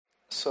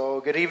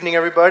So good evening,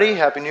 everybody.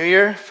 Happy New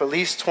Year.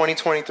 Feliz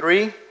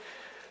 2023.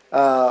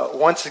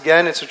 Once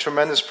again, it's a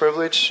tremendous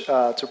privilege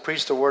to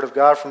preach the Word of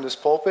God from this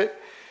pulpit.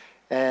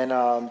 And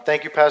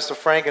thank you, Pastor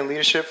Frank and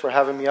leadership, for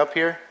having me up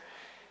here.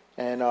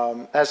 And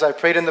as I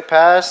prayed in the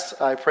past,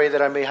 I pray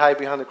that I may hide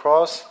behind the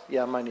cross.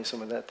 Yeah, I might need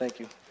some of that. Thank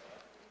you.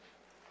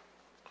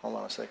 Hold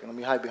on a second. Let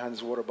me hide behind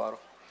this water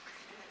bottle.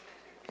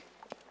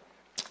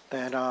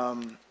 And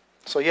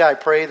I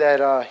pray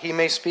that he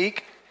may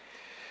speak,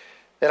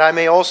 that I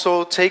may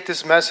also take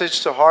this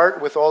message to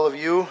heart with all of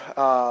you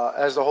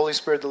as the Holy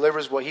Spirit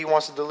delivers what he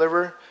wants to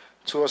deliver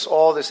to us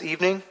all this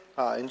evening.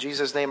 In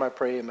Jesus' name I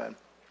pray, amen.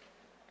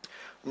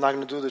 I'm not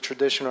going to do the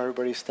traditional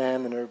everybody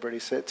stand and everybody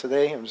sit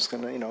today. I'm just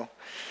going to,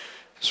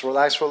 just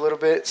relax for a little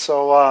bit.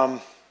 So,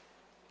 a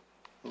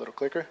little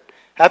clicker.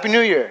 Happy New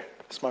Year.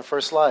 It's my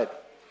first slide.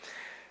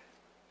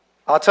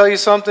 I'll tell you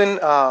something.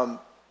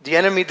 The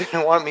enemy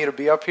didn't want me to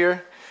be up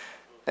here.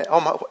 I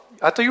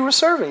thought you were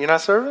serving. You're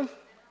not serving?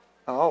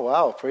 Oh,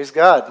 wow. Praise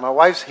God. My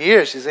wife's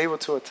here. She's able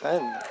to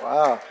attend.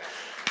 Wow.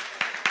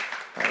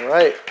 All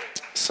right.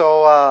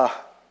 So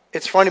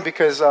it's funny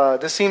because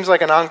this seems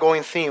like an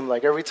ongoing theme.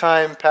 Like every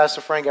time Pastor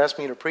Frank asks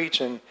me to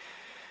preach, and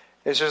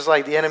it's just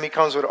like the enemy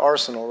comes with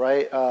arsenal,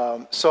 right?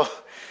 So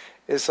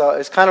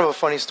it's kind of a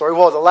funny story.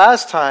 Well, the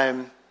last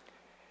time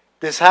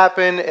this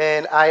happened,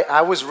 and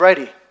I was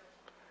ready.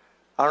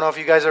 I don't know if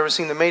you guys ever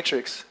seen The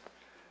Matrix.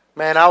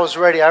 Man, I was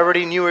ready. I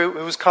already knew it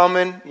was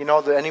coming.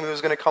 The enemy was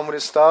going to come with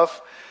his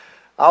stuff.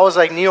 I was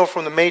like Neo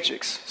from The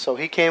Matrix. So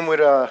he came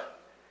with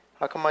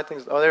how come my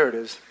thing's, oh, there it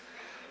is.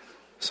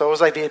 So it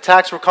was like the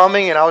attacks were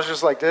coming, and I was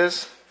just like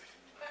this.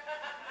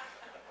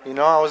 I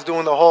was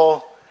doing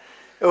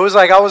it was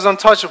like I was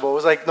untouchable. It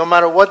was like no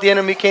matter what the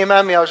enemy came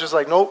at me, I was just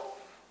like, nope,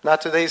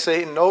 not today,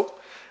 Satan, nope.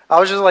 I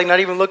was just like not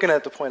even looking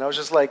at the point. I was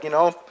just like,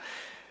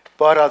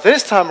 But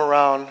this time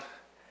around,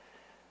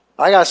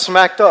 I got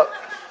smacked up.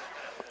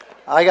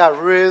 I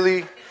got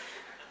really,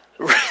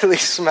 really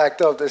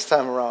smacked up this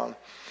time around.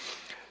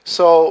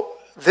 So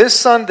this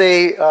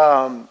Sunday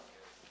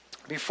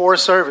before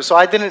service, so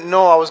I didn't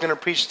know I was going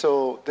to preach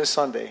till this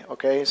Sunday,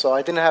 okay? So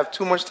I didn't have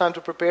too much time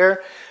to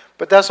prepare,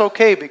 but that's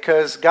okay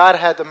because God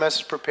had the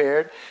message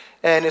prepared,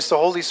 and it's the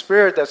Holy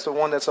Spirit that's the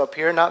one that's up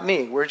here, not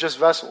me. We're just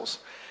vessels.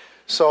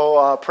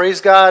 So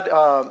praise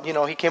God.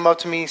 He came up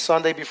to me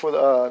Sunday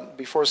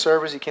before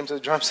service. He came to the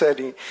drum set,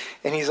 and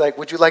he's like,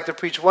 "Would you like to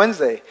preach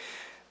Wednesday?"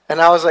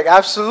 And I was like,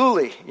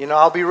 "Absolutely.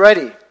 I'll be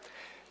ready."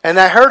 And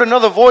I heard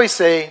another voice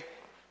say,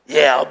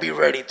 "Yeah, I'll be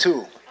ready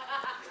too."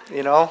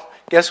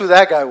 Guess who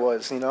that guy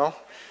was, The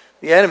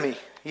enemy.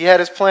 He had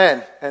his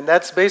plan. And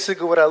that's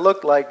basically what I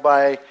looked like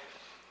by,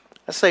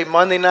 let's say,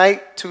 Monday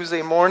night,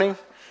 Tuesday morning.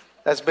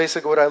 That's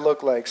basically what I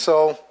looked like.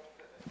 So,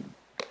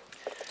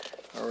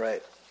 all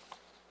right.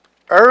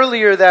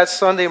 Earlier that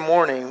Sunday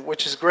morning,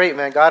 which is great,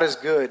 man. God is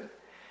good.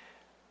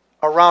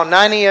 Around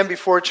 9 a.m.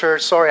 before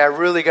church, sorry, I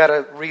really got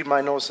to read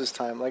my notes this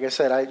time. Like I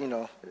said,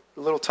 a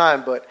little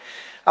time, but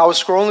I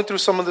was scrolling through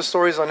some of the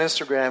stories on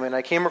Instagram, and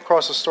I came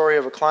across a story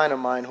of a client of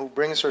mine who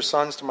brings her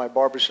sons to my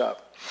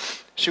barbershop.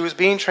 She was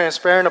being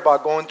transparent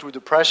about going through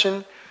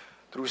depression,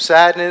 through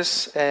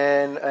sadness,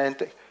 and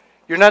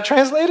you're not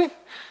translating?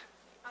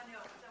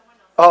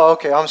 Oh,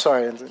 okay, I'm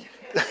sorry.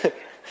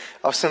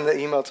 I'll send the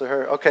email to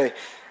her. Okay.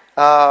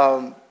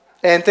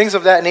 And things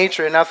of that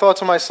nature. And I thought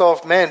to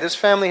myself, man, this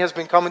family has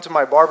been coming to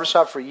my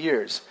barbershop for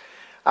years.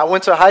 I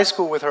went to high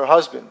school with her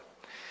husband.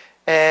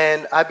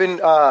 And I've been,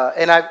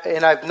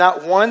 I've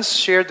not once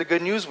shared the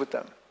good news with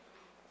them.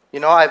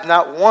 I've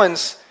not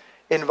once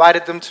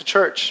invited them to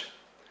church.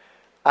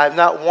 I've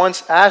not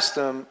once asked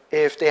them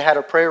if they had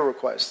a prayer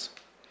request.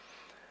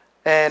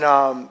 And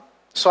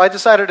so I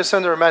decided to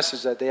send her a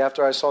message that day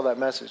after I saw that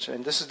message.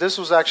 And this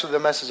was actually the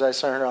message I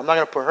sent her. I'm not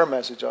going to put her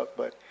message up,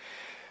 but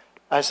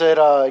I said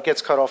it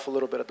gets cut off a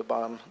little bit at the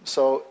bottom.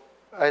 So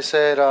I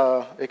said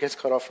it gets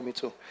cut off for me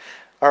too.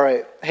 All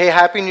right. Hey,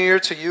 Happy New Year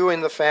to you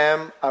and the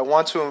fam. I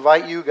want to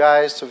invite you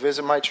guys to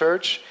visit my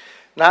church.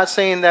 Not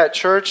saying that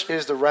church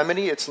is the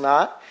remedy. It's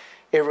not.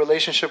 A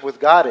relationship with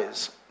God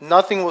is.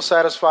 Nothing will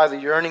satisfy the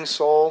yearning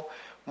soul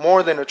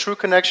more than a true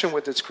connection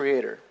with its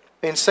Creator.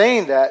 In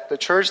saying that, the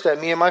church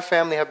that me and my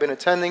family have been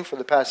attending for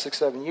the past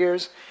 6-7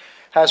 years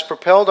has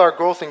propelled our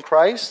growth in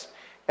Christ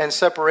and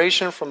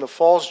separation from the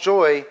false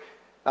joy,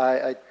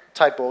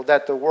 typo,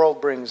 that the world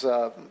brings.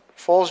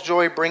 False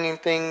joy bringing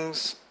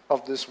things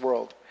of this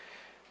world.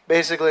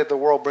 Basically, the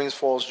world brings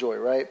false joy,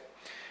 right?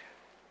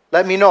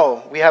 Let me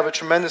know. We have a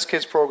tremendous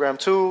kids program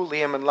too.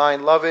 Liam and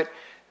Lion love it.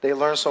 They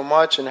learn so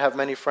much and have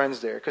many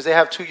friends there. Because they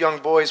have 2 young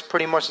boys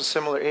pretty much the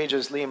similar age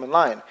as Liam and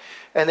Lion.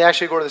 And they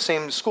actually go to the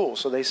same school,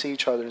 so they see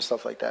each other and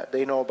stuff like that.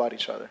 They know about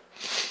each other.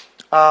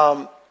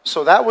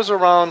 So that was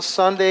around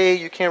Sunday.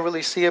 You can't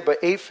really see it,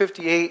 but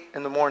 8:58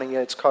 in the morning, yeah,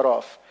 it's cut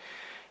off.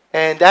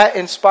 And that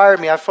inspired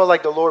me. I felt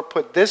like the Lord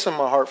put this in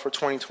my heart for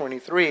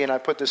 2023, and I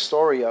put this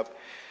story up.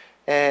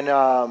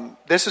 And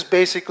this is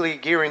basically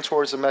gearing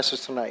towards the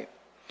message tonight.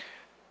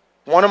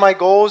 One of my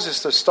goals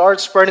is to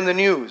start spreading the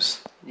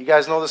news. You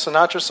guys know the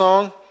Sinatra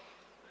song?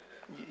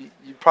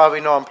 You probably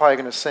know I'm probably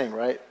going to sing,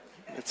 right?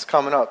 It's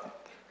coming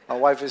up. My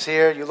wife is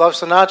here. You love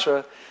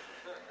Sinatra.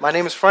 My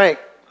name is Frank.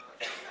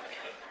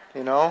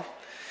 You know?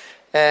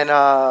 And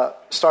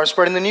start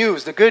spreading the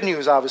news. The good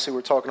news, obviously,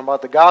 we're talking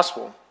about the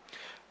gospel.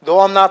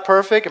 Though I'm not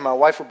perfect, and my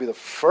wife will be the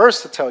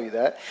first to tell you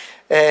that,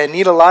 and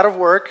need a lot of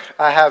work,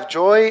 I have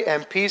joy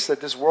and peace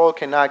that this world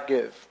cannot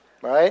give.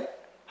 Right?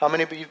 How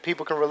many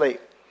people can relate?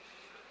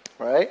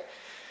 Right?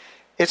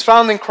 It's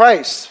found in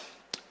Christ.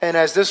 And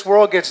as this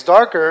world gets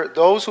darker,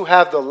 those who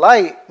have the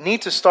light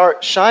need to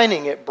start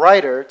shining it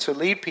brighter to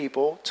lead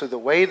people to the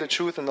way, the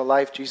truth, and the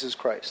life, Jesus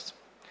Christ.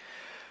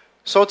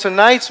 So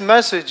tonight's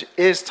message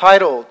is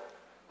titled,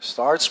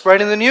 Start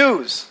Spreading the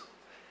News.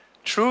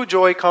 True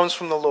joy comes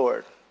from the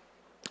Lord.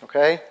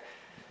 Okay?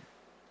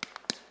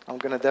 I'm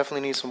going to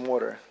definitely need some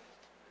water.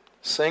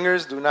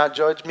 Singers, do not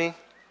judge me.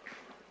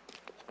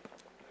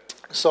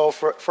 So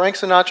Frank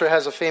Sinatra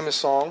has a famous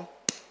song.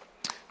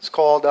 It's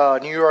called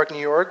New York, New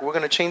York. We're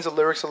going to change the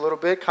lyrics a little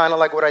bit, kind of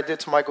like what I did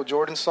to Michael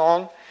Jordan's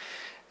song.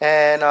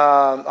 And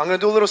I'm going to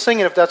do a little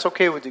singing if that's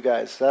okay with you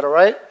guys. Is that all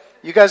right?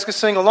 You guys can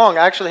sing along.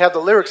 I actually have the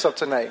lyrics up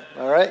tonight.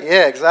 All right?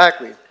 Yeah,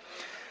 exactly.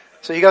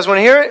 So you guys want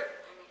to hear it?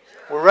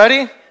 We're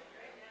ready?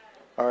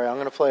 All right, I'm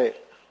going to play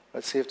it.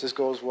 Let's see if this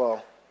goes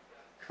well.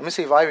 Let me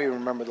see if I even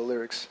remember the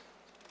lyrics.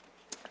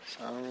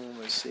 So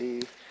let's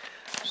see.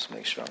 Just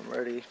make sure I'm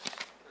ready.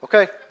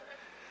 Okay.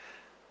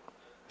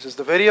 Is this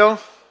the video?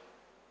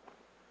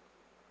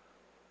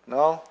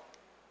 No?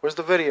 Where's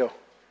the video?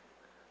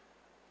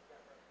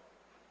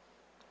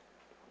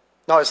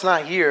 No, it's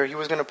not here. He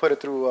was going to put it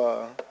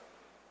through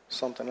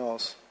something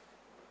else.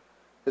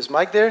 Is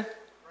Mike there? Right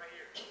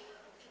here.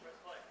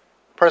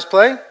 Press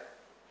play. Press play?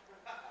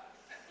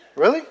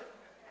 Really?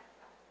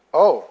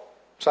 Oh.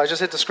 So I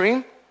just hit the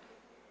screen?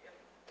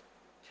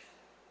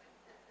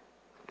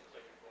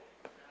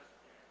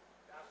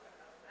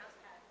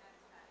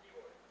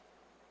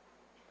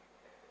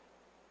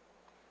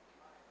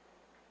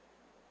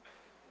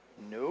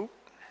 Nope.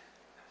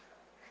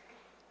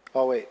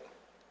 Oh, wait.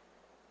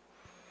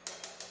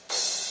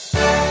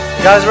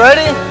 You guys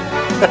ready?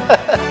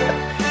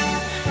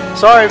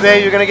 Sorry,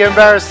 babe, you're going to get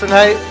embarrassed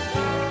tonight.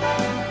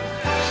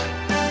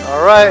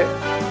 All right,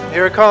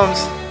 here it comes.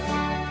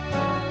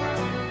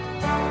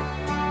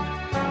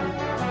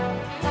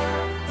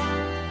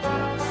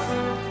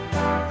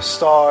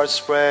 Start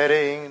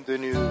spreading the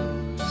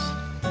news.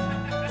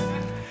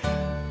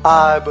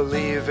 I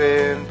believe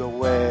in the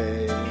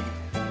way.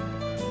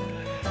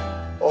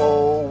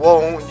 Oh,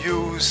 won't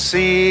you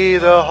see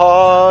the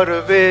heart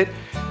of it?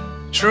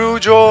 True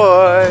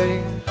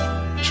joy,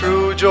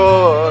 true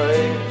joy.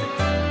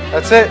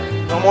 That's it.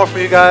 No more for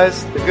you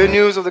guys. The good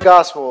news of the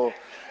gospel.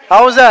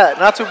 How was that?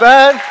 Not too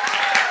bad?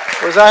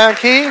 Was I on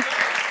key?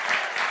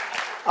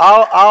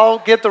 I'll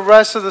get the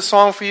rest of the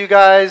song for you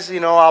guys. You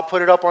know, I'll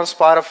put it up on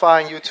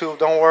Spotify and YouTube.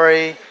 Don't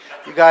worry.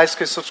 You guys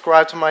can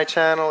subscribe to my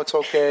channel. It's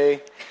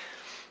okay.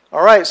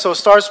 All right, so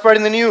start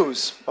spreading the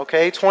news.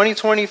 Okay,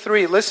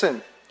 2023.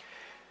 Listen.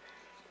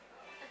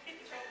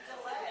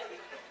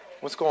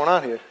 What's going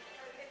on here?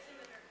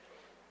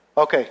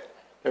 Okay,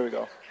 there we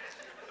go.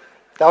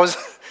 That was,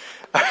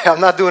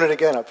 I'm not doing it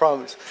again, I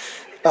promise.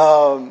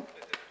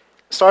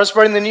 Start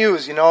spreading the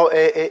news, you know,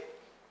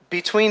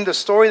 between the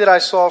story that I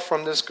saw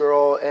from this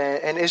girl,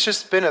 and it's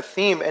just been a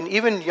theme, and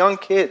even young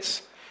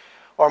kids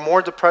are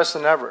more depressed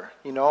than ever,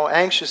 you know,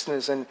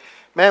 anxiousness, and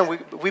man,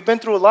 we've been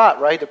through a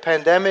lot, right? The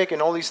pandemic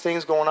and all these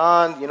things going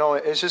on, you know,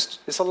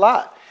 it's a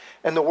lot.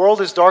 And the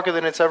world is darker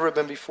than it's ever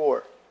been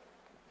before.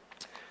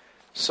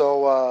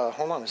 So,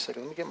 hold on a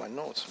second, let me get my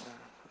notes, man.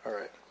 All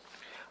right.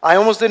 I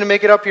almost didn't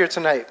make it up here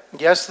tonight. By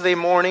yesterday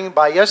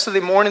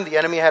morning, the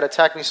enemy had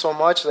attacked me so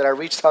much that I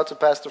reached out to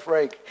Pastor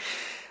Frank.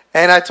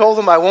 And I told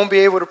him I won't be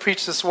able to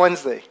preach this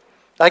Wednesday.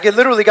 Like, it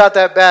literally got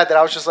that bad that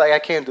I was just like, I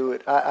can't do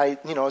it.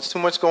 You know, it's too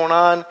much going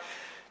on.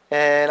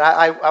 And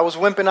I was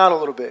wimping out a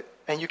little bit.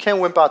 And you can't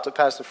wimp out to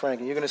Pastor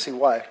Frank, and you're going to see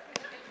why.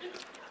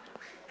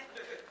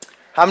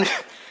 How many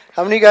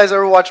of you guys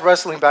ever watched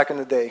wrestling back in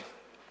the day?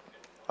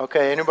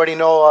 Okay, anybody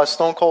know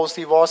Stone Cold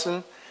Steve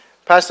Austin?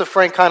 Pastor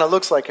Frank kind of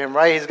looks like him,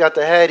 right? He's got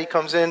the head. He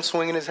comes in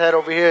swinging his head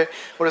over here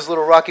with his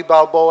little Rocky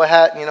Balboa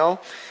hat, you know.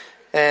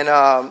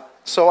 And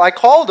so I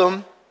called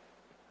him.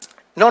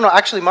 No,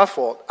 actually my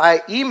fault. I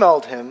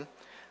emailed him.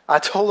 I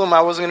told him I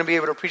wasn't going to be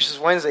able to preach this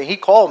Wednesday. He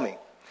called me.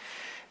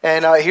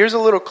 And here's a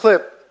little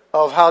clip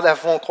of how that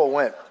phone call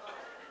went.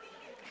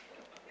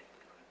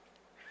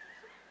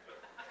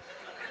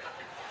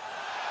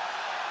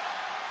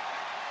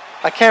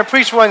 I can't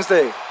preach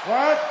Wednesday.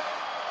 What?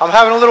 I'm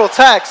having a little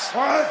attacks.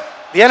 What?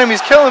 The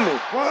enemy's killing me.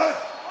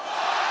 What?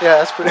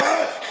 Yeah,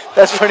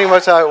 that's pretty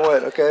much how it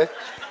went, okay?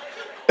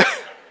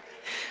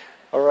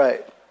 All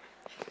right.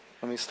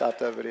 Let me stop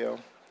that video.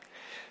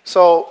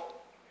 So,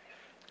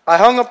 I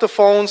hung up the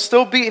phone,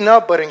 still beaten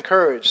up, but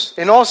encouraged.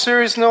 In all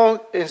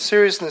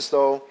seriousness,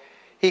 though,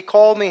 he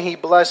called me, he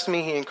blessed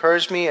me, he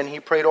encouraged me, and he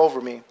prayed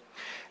over me.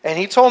 And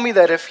he told me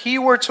that if he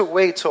were to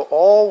wait till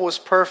all was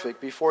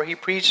perfect before he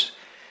preached,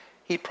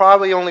 he'd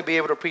probably only be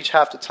able to preach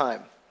half the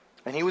time.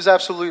 And he was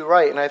absolutely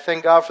right, and I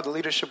thank God for the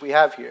leadership we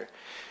have here.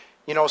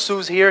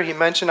 Sue's here. He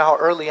mentioned how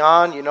early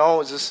on,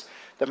 is this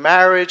the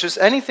marriage, just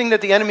anything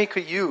that the enemy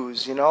could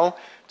use,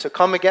 to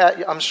come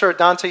again. I'm sure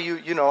Dante,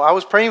 I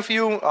was praying for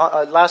you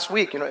last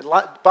week.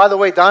 By the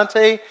way,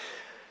 Dante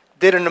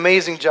did an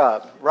amazing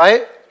job,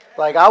 right?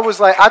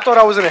 I thought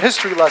I was in a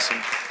history lesson.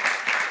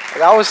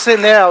 I was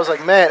sitting there, I was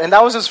like, man, and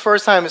that was his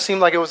first time. It seemed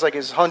like it was like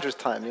his 100th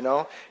time,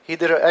 He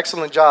did an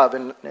excellent job,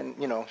 and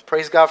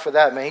praise God for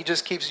that, man. He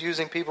just keeps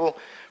using people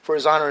for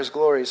his honor, his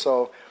glory.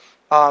 So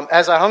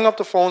as I hung up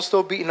the phone,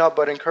 still beaten up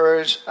but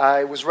encouraged,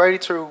 I was ready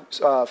to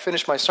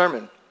finish my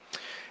sermon.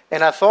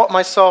 And I thought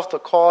myself the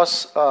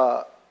cost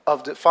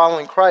of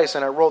following Christ,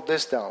 and I wrote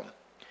this down.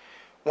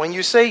 When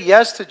you say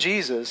yes to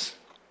Jesus,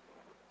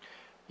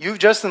 you've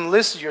just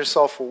enlisted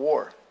yourself for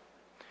war.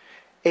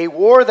 A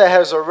war that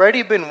has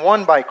already been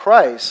won by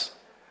Christ,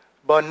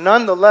 but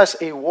nonetheless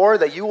a war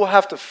that you will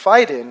have to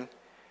fight in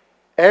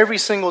every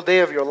single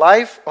day of your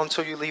life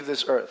until you leave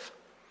this earth.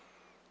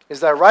 Is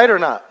that right or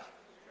not?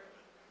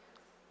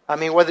 I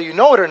mean, whether you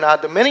know it or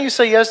not, the minute you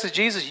say yes to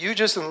Jesus, you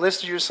just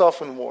enlisted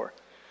yourself in war.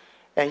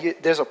 And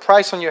there's a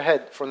price on your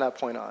head from that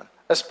point on,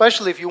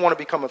 especially if you want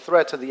to become a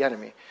threat to the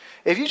enemy.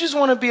 If you just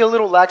want to be a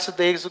little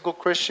lackadaisical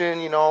Christian,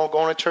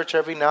 going to church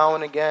every now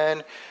and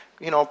again,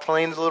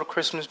 playing the little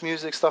Christmas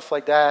music, stuff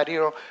like that,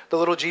 the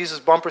little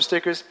Jesus bumper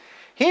stickers,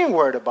 he ain't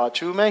worried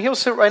about you, man. He'll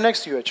sit right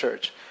next to you at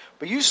church.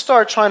 But you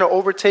start trying to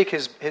overtake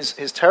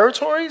his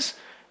territories,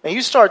 and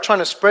you start trying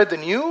to spread the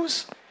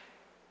news,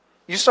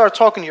 you start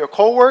talking to your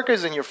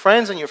coworkers and your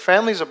friends and your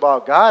families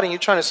about God, and you're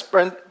trying to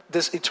spread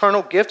this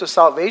eternal gift of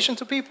salvation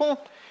to people,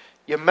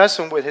 you're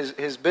messing with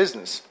his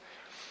business.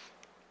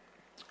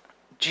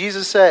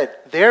 Jesus said,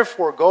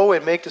 therefore go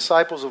and make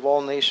disciples of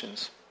all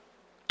nations.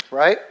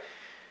 Right?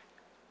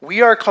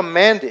 We are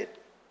commanded,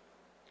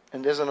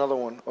 and there's another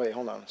one. Wait,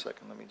 hold on a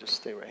second. Let me just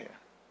stay right here.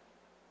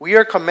 We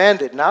are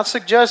commanded, not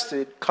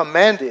suggested,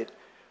 commanded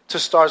to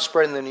start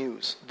spreading the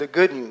news, the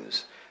good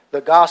news,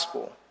 the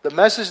gospel, the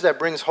message that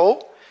brings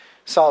hope,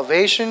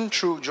 salvation,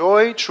 true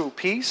joy, true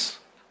peace,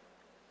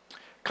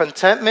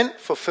 contentment,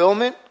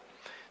 fulfillment.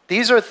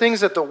 These are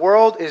things that the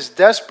world is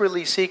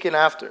desperately seeking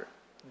after.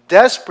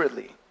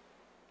 Desperately.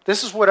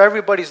 This is what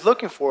everybody's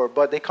looking for,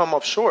 but they come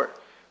up short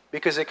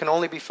because it can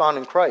only be found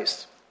in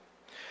Christ.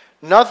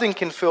 Nothing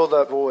can fill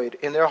that void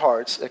in their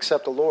hearts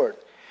except the Lord.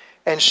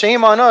 And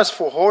shame on us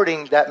for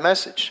hoarding that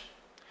message.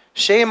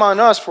 Shame on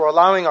us for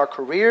allowing our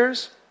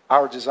careers,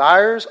 our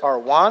desires, our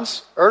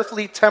wants,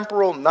 earthly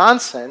temporal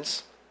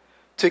nonsense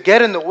to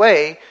get in the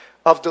way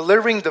of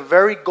delivering the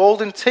very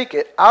golden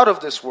ticket out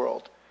of this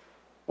world,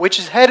 which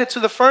is headed to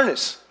the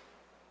furnace.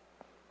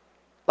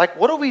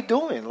 What are we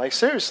doing?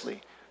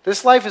 Seriously.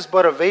 This life is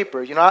but a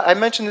vapor. I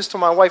mention this to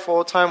my wife all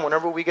the time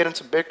whenever we get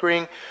into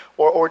bickering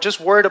or just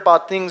worried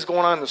about things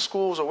going on in the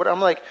schools or whatever.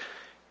 I'm like,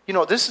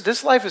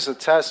 this life is a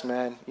test,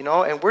 man.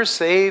 And we're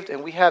saved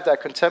and we have that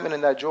contentment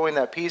and that joy and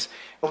that peace.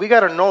 And we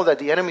got to know that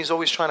the enemy's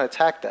always trying to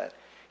attack that.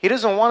 He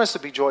doesn't want us to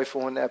be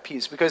joyful in that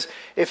peace because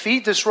if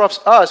he disrupts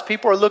us,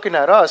 people are looking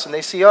at us and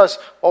they see us,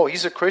 oh,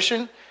 he's a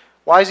Christian?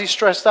 Why is he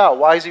stressed out?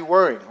 Why is he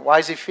worrying? Why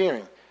is he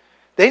fearing?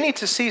 They need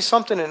to see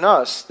something in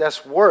us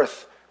that's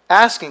worth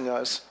asking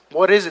us,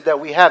 what is it that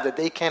we have that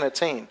they can't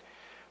attain?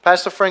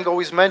 Pastor Frank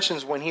always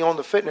mentions when he owned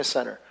the fitness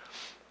center,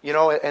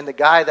 and the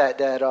guy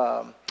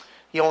that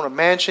he owned a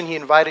mansion, he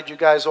invited you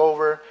guys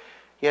over.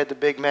 He had the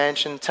big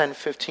mansion, 10,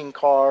 15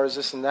 cars,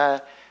 this and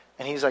that.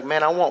 And he's like,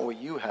 man, I want what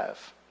you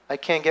have. I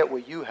can't get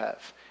what you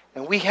have.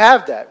 And we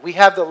have that. We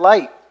have the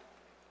light.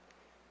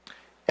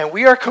 And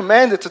we are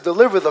commanded to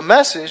deliver the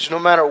message no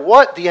matter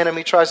what the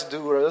enemy tries to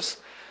do to us,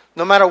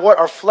 no matter what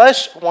our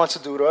flesh wants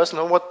to do to us,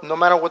 no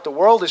matter what the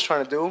world is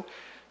trying to do.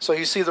 So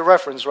you see the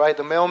reference, right?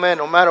 The mailman,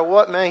 no matter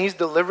what, man, he's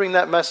delivering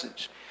that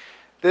message.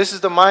 This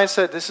is the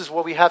mindset. This is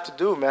what we have to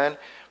do, man.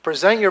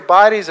 Present your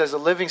bodies as a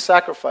living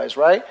sacrifice,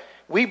 right?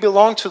 We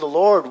belong to the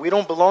Lord. We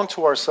don't belong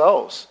to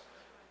ourselves.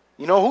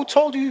 Who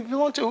told you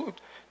belong to?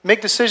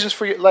 Make decisions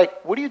for you.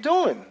 What are you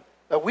doing?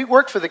 We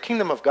work for the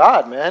kingdom of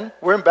God, man.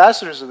 We're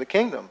ambassadors of the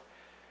kingdom.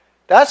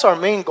 That's our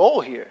main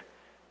goal here.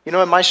 In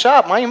my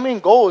shop, my main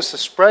goal is to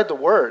spread the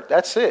word.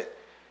 That's it.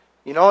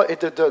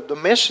 The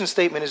mission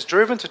statement is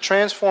driven to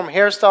transform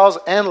hairstyles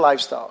and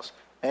lifestyles.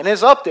 And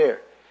it's up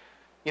there.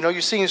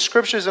 You see in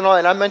scriptures and all,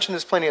 and I mentioned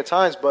this plenty of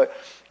times, but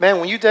man,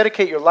 when you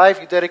dedicate your life,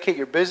 you dedicate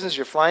your business,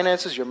 your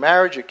finances, your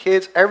marriage, your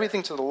kids,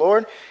 everything to the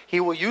Lord, he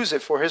will use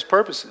it for his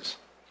purposes.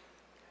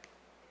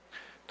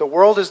 The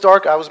world is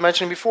dark. I was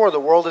mentioning before, the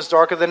world is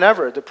darker than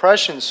ever.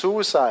 Depression,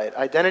 suicide,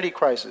 identity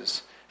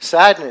crisis,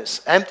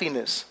 sadness,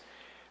 emptiness.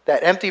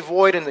 That empty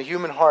void in the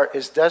human heart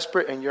is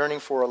desperate and yearning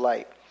for a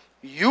light.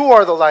 You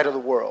are the light of the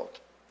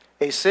world.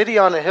 A city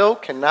on a hill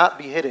cannot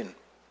be hidden.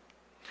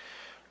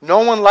 No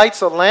one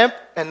lights a lamp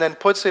and then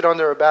puts it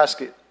under a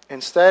basket.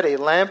 Instead, a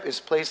lamp is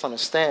placed on a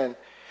stand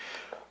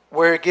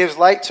where it gives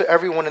light to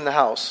everyone in the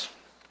house.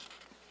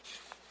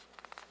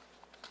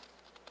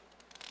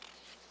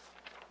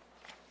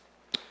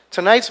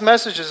 Tonight's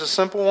message is a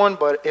simple one,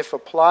 but if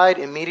applied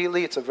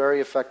immediately, it's a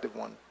very effective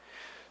one.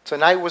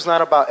 Tonight was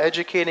not about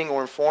educating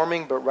or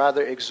informing, but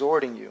rather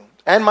exhorting you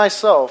and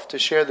myself to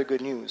share the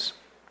good news.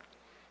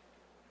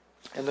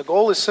 And the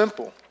goal is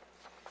simple.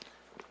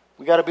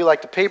 We got to be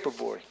like the paper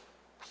boy.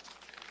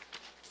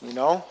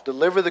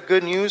 Deliver the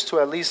good news to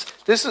at least,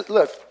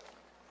 look,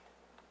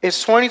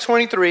 it's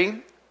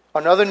 2023,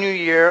 another new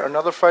year,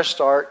 another fresh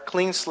start,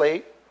 clean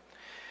slate.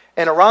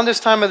 And around this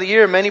time of the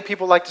year, many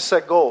people like to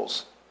set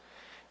goals.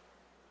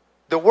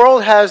 The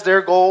world has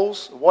their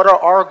goals. What are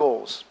our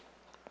goals?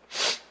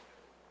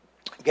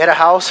 Get a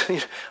house.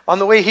 On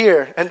the way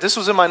here, and this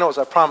was in my notes,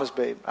 I promise,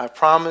 babe. I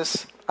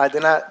promise I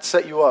did not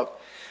set you up.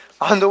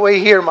 On the way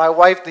here, my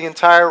wife, the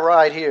entire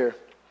ride here,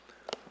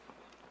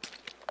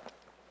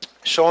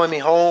 showing me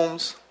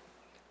homes,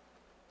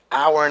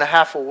 hour and a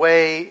half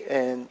away,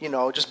 and,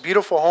 just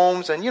beautiful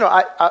homes. And,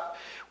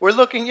 we're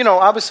looking,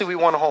 obviously we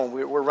want a home.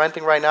 We're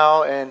renting right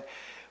now,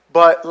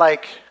 but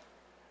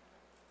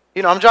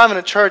I'm driving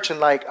to church,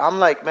 and I'm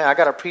like, man, I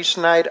got to preach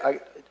tonight.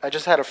 I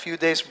just had a few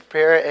days to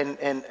prepare,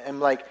 and I'm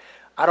like,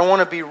 I don't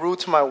want to be rude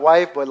to my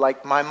wife, but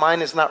my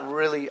mind is not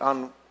really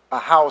on a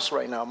house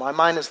right now. My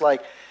mind is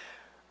like,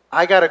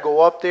 I got to go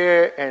up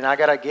there and I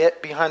got to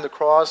get behind the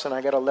cross and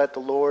I got to let the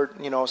Lord,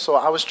 So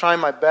I was trying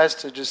my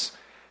best to just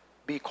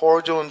be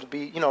cordial and to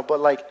be,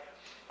 but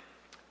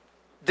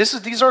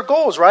these are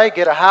goals, right?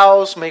 Get a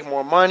house, make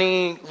more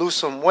money, lose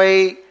some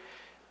weight.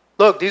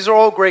 Look, these are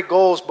all great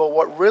goals, but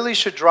what really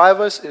should drive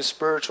us is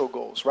spiritual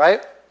goals,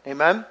 right?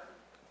 Amen?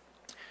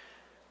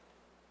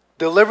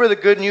 Deliver the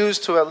good news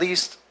to at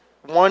least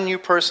one new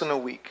person a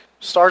week.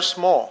 Start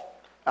small.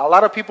 A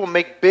lot of people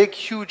make big,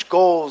 huge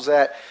goals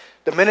that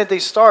the minute they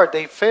start,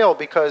 they fail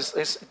because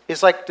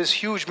it's like this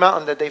huge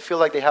mountain that they feel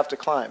like they have to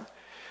climb.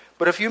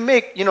 But if you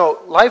make,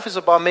 life is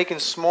about making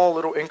small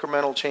little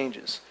incremental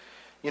changes.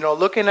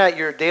 Looking at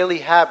your daily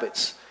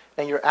habits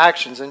and your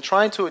actions and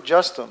trying to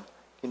adjust them,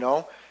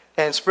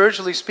 And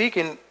spiritually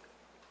speaking,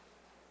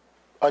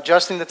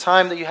 adjusting the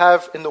time that you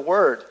have in the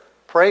Word,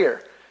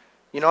 prayer.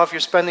 If you're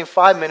spending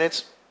 5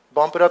 minutes,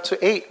 bump it up to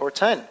 8 or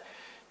 10.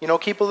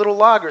 Keep a little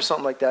log or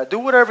something like that. Do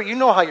whatever,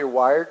 how you're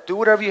wired. Do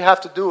whatever you have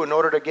to do in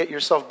order to get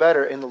yourself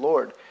better in the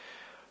Lord.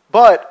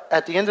 But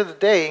at the end of the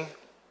day,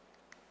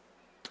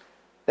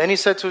 then he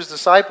said to his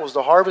disciples,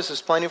 the harvest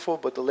is plentiful,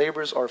 but the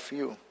laborers are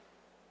few.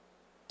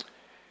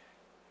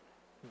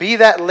 Be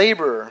that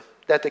laborer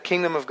that the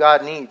kingdom of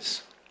God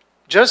needs.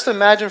 Just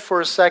imagine for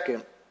a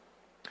second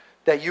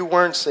that you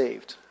weren't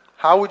saved.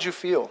 How would you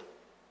feel?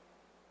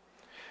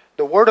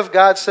 The Word of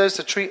God says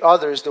to treat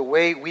others the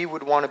way we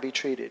would want to be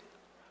treated.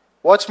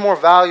 What's more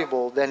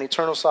valuable than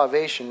eternal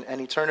salvation and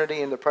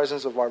eternity in the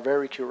presence of our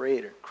very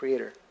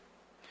Creator?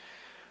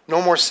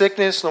 No more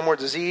sickness, no more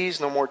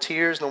disease, no more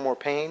tears, no more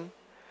pain.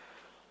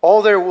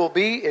 All there will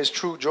be is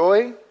true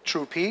joy,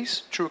 true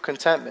peace, true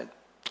contentment.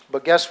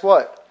 But guess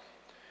what?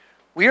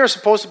 We are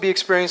supposed to be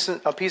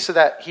experiencing a piece of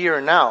that here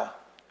and now.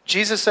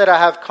 Jesus said, I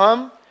have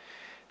come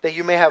that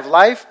you may have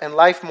life and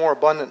life more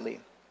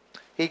abundantly.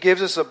 He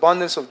gives us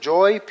abundance of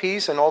joy,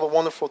 peace, and all the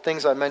wonderful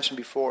things I mentioned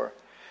before.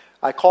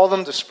 I call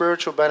them the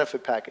spiritual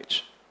benefit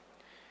package.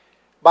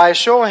 By a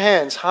show of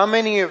hands, how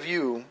many of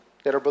you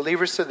that are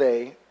believers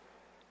today,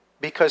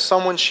 because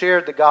someone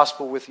shared the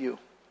gospel with you?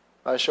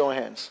 By a show of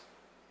hands.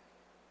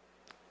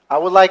 I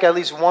would like at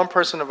least one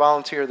person to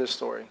volunteer this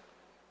story.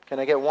 Can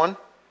I get one?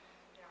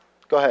 Yeah.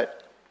 Go ahead.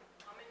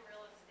 I'm in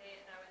real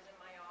estate and I was in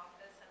my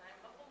office and I'm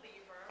a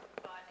believer,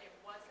 but it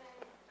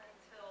wasn't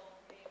until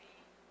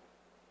maybe,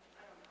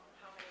 I don't know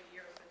how many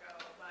years ago,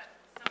 but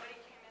somebody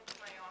came into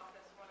my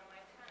office, one of my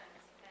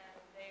tenants, and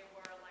they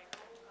were like,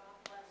 oh, God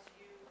bless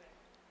you, and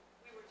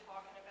we were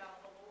talking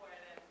about the Lord,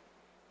 and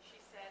she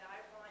said,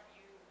 I want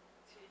you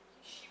to,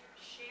 she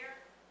shared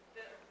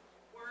the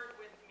word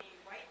with me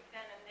right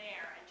then and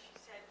there, and she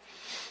said, do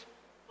you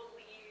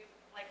believe,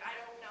 like, I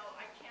don't know,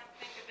 I can't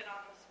think of it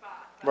on the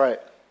spot.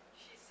 Right.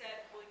 She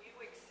said, will you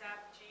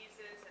accept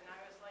Jesus? And I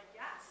was like,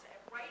 yes. And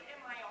right in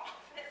my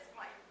office,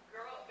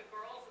 the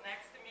girls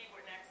next to me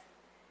were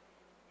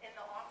in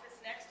the office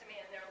next to me,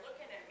 and they're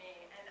looking at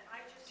me, and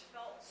I just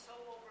felt so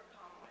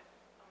overcome with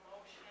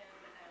emotion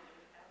and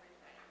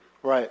everything.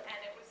 Right.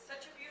 And it was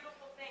such a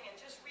beautiful thing, and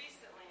just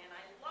recently, and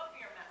I love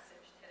your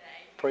message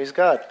today. Praise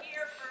God.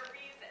 You're here for a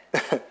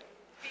reason.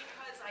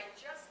 Because I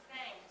just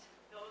thanked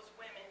those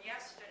women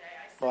yesterday.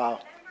 I said, Wow.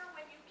 remember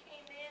when you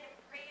came in and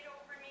prayed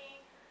over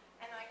me,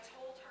 and I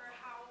told her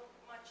how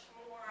much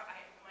more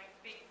my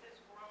faith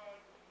has grown,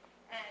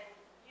 and,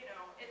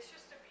 it's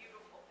just a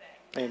beautiful thing.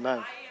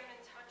 Amen. I am in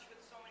touch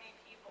with so many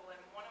people,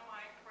 and one of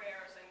my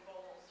prayers and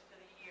goals for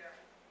the year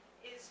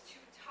is to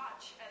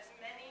touch as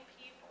many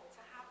people,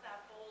 to have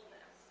that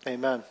boldness.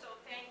 Amen. So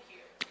thank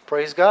you.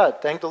 Praise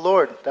God. Thank the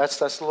Lord. That's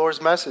the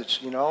Lord's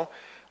message,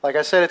 Like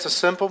I said, it's a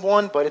simple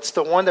one, but it's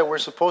the one that we're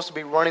supposed to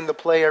be running the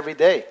play every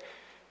day,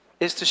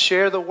 is to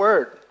share the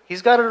word.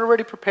 He's got it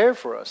already prepared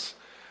for us.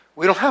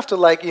 We don't have to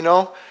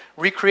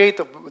recreate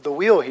the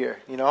wheel here,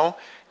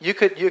 You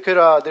could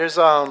there's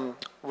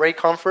Ray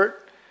Comfort.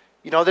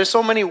 There's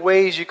so many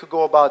ways you could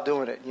go about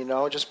doing it,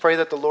 Just pray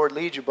that the Lord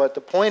leads you. But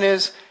the point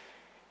is,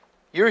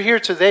 you're here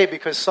today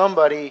because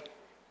somebody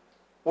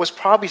was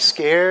probably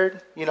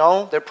scared,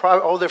 they're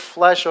probably, their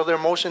flesh, their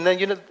emotion. And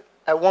then,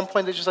 at one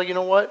point they're just like, you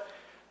know what?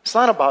 It's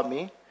not about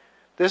me.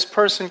 This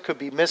person could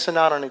be missing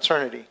out on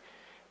eternity.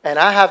 And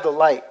I have the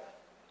light.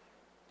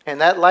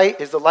 And that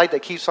light is the light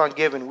that keeps on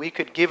giving. We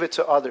could give it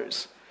to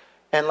others.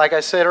 And like I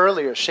said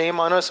earlier, shame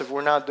on us if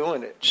we're not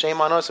doing it.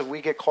 Shame on us if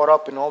we get caught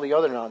up in all the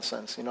other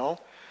nonsense,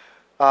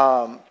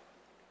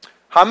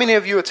 How many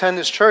of you attend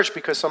this church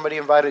because somebody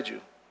invited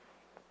you?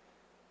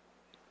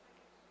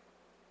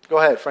 Go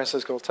ahead,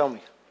 Francisco, tell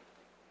me. A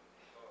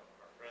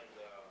friend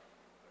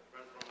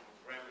from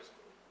grammar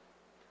school,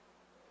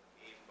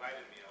 he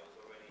invited me. I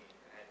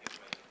had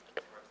given my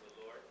heart to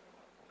the Lord.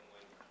 And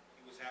when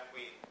he was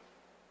halfway,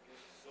 he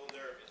was so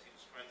nervous, he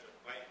was trying to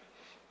invite me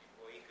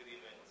before he could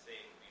even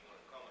say, do you want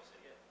to come? I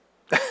said,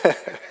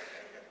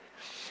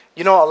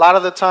 yeah. A lot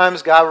of the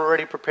times God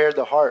already prepared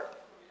the heart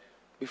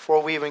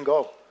before we even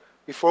go.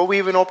 Before we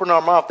even open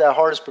our mouth, that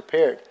heart is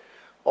prepared.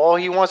 All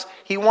he wants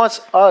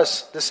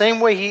us, the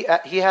same way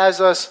he has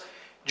us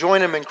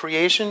join him in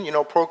creation,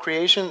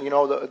 procreation.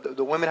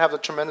 The women have the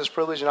tremendous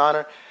privilege and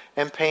honor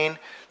and pain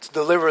to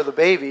deliver the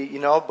baby,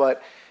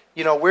 but,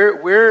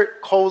 we're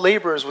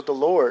co-laborers with the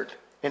Lord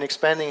in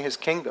expanding his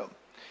kingdom.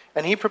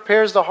 And he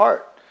prepares the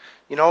heart.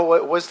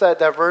 What's that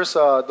verse?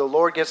 The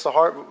Lord gets the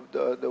heart,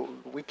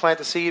 we plant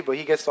the seed, but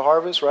he gets the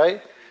harvest,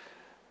 right?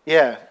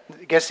 Yeah,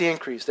 gets the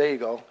increase. There you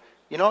go.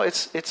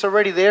 It's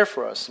already there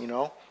for us,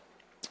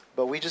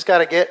 But we just got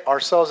to get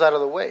ourselves out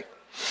of the way.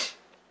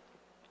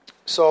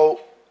 So,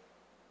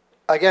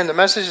 again, the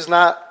message is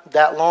not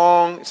that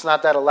long. It's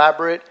not that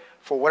elaborate.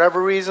 For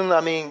whatever reason,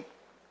 the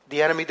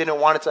enemy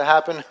didn't want it to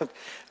happen.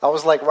 I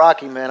was like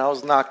Rocky, man. I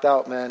was knocked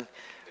out, man.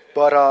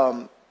 But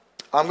I'm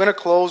going to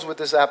close with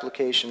this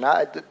application.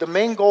 The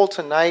main goal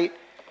tonight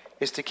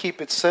is to keep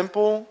it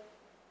simple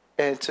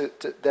and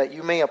that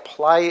you may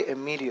apply it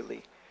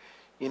immediately.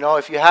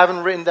 If you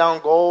haven't written down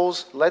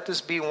goals, let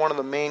this be one of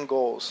the main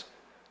goals.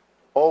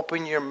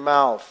 Open your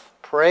mouth.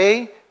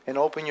 Pray and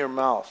open your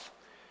mouth.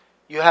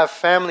 You have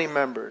family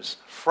members,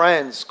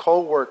 friends,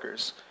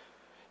 co-workers.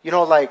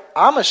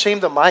 I'm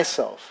ashamed of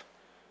myself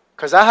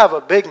because I have a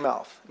big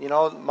mouth.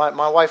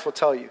 My wife will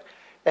tell you.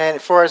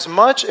 And for as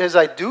much as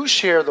I do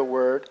share the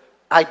word,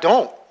 I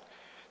don't.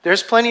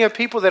 There's plenty of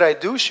people that I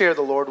do share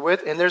the Lord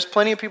with, and there's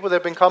plenty of people that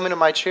have been coming to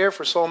my chair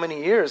for so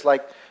many years.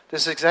 Like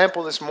this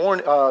example this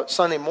morning,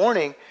 Sunday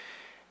morning,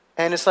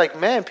 and it's like,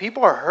 man,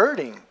 people are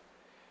hurting.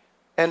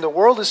 And the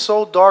world is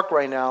so dark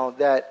right now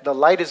that the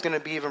light is going to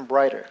be even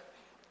brighter.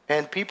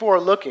 And people are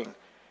looking.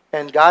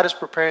 And God is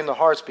preparing the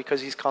hearts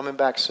because he's coming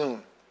back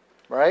soon.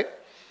 Right?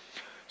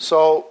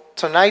 So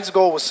tonight's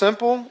goal was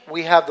simple.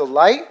 We have the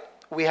light.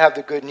 We have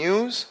the good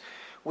news.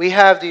 We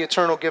have the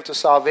eternal gift of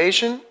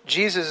salvation.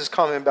 Jesus is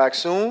coming back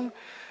soon.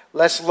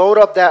 Let's load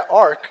up that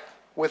ark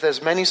with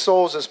as many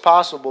souls as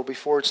possible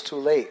before it's too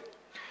late.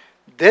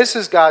 This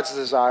is God's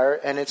desire,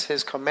 and it's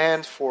his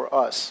command for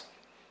us.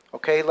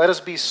 Okay, let us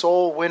be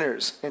soul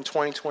winners in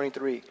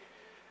 2023.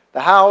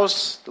 The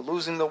house, the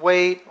losing the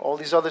weight, all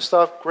these other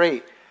stuff,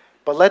 great.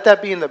 But let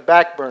that be in the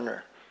back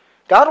burner.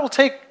 God will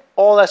take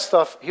all that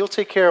stuff. He'll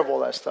take care of all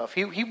that stuff.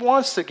 He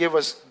wants to give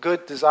us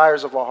good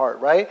desires of our heart,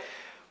 right?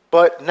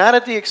 But not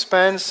at the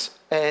expense,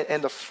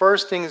 and the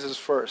first thing is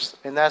first.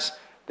 And that's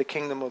the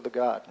kingdom of the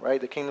God,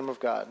 right? The kingdom of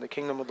God, the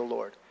kingdom of the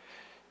Lord.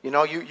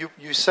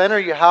 You center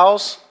your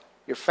house,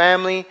 your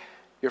family,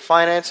 your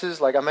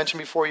finances, like I mentioned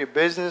before, your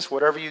business,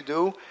 whatever you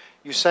do,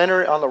 you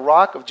center it on the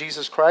rock of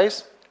Jesus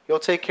Christ. He'll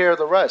take care of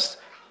the rest.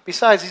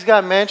 Besides, he's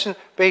got a mansion.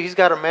 Babe, he's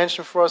got a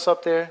mansion for us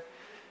up there.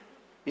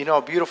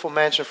 A beautiful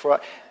mansion for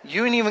us.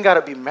 You ain't even got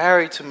to be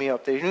married to me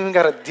up there. You ain't even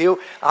got to deal.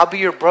 I'll be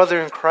your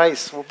brother in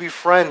Christ. We'll be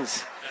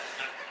friends.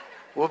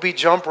 We'll be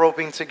jump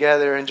roping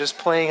together and just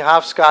playing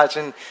hopscotch.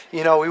 And,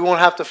 we won't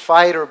have to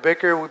fight or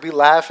bicker. We'll be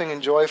laughing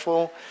and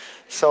joyful.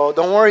 So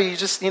don't worry. It's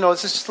just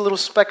a little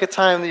speck of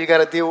time that you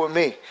got to deal with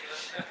me.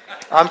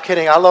 I'm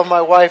kidding. I love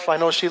my wife. I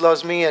know she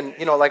loves me. And,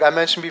 like I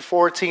mentioned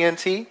before,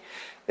 TNT,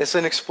 it's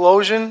an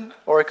explosion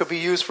or it could be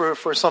used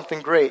for something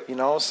great,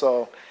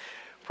 So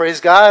praise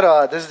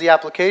God. This is the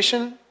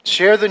application.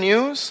 Share the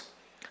news.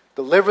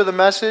 Deliver the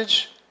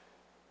message.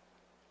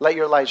 Let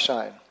your light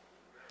shine.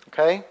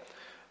 Okay?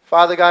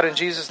 Father God, in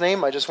Jesus'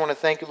 name, I just want to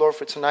thank you, Lord,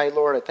 for tonight,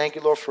 Lord. I thank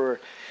you, Lord, for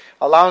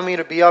allowing me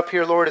to be up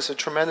here, Lord. It's a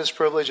tremendous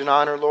privilege and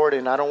honor, Lord,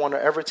 and I don't want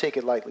to ever take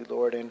it lightly,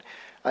 Lord. And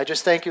I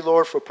just thank you,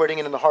 Lord, for putting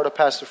it in the heart of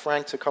Pastor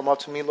Frank to come up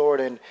to me, Lord,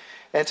 and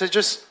to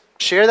just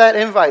share that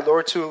invite,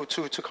 Lord, to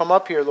come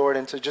up here, Lord,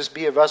 and to just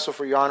be a vessel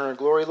for your honor and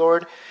glory,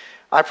 Lord.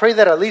 I pray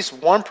that at least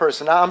one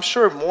person, I'm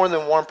sure more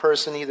than one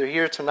person, either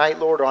here tonight,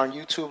 Lord, or on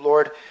YouTube,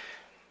 Lord,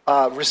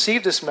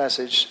 received this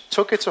message,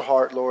 took it to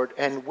heart, Lord,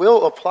 and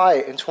will apply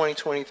it in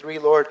 2023,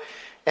 Lord.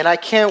 And I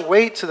can't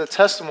wait to the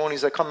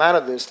testimonies that come out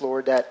of this,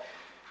 Lord, that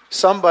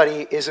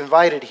somebody is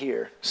invited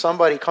here.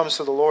 Somebody comes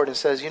to the Lord and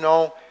says,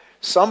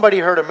 somebody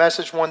heard a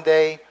message one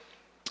day,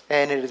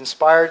 and it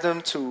inspired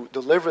them to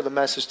deliver the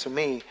message to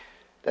me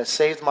that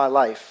saved my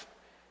life,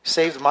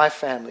 saved my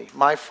family,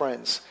 my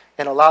friends,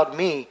 and allowed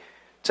me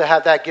to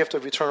have that gift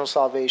of eternal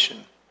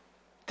salvation.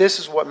 This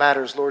is what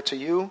matters, Lord, to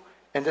you,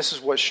 And this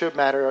is what should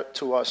matter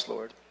to us,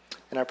 Lord.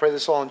 And I pray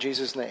this all in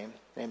Jesus' name.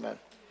 Amen.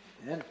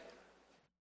 Amen.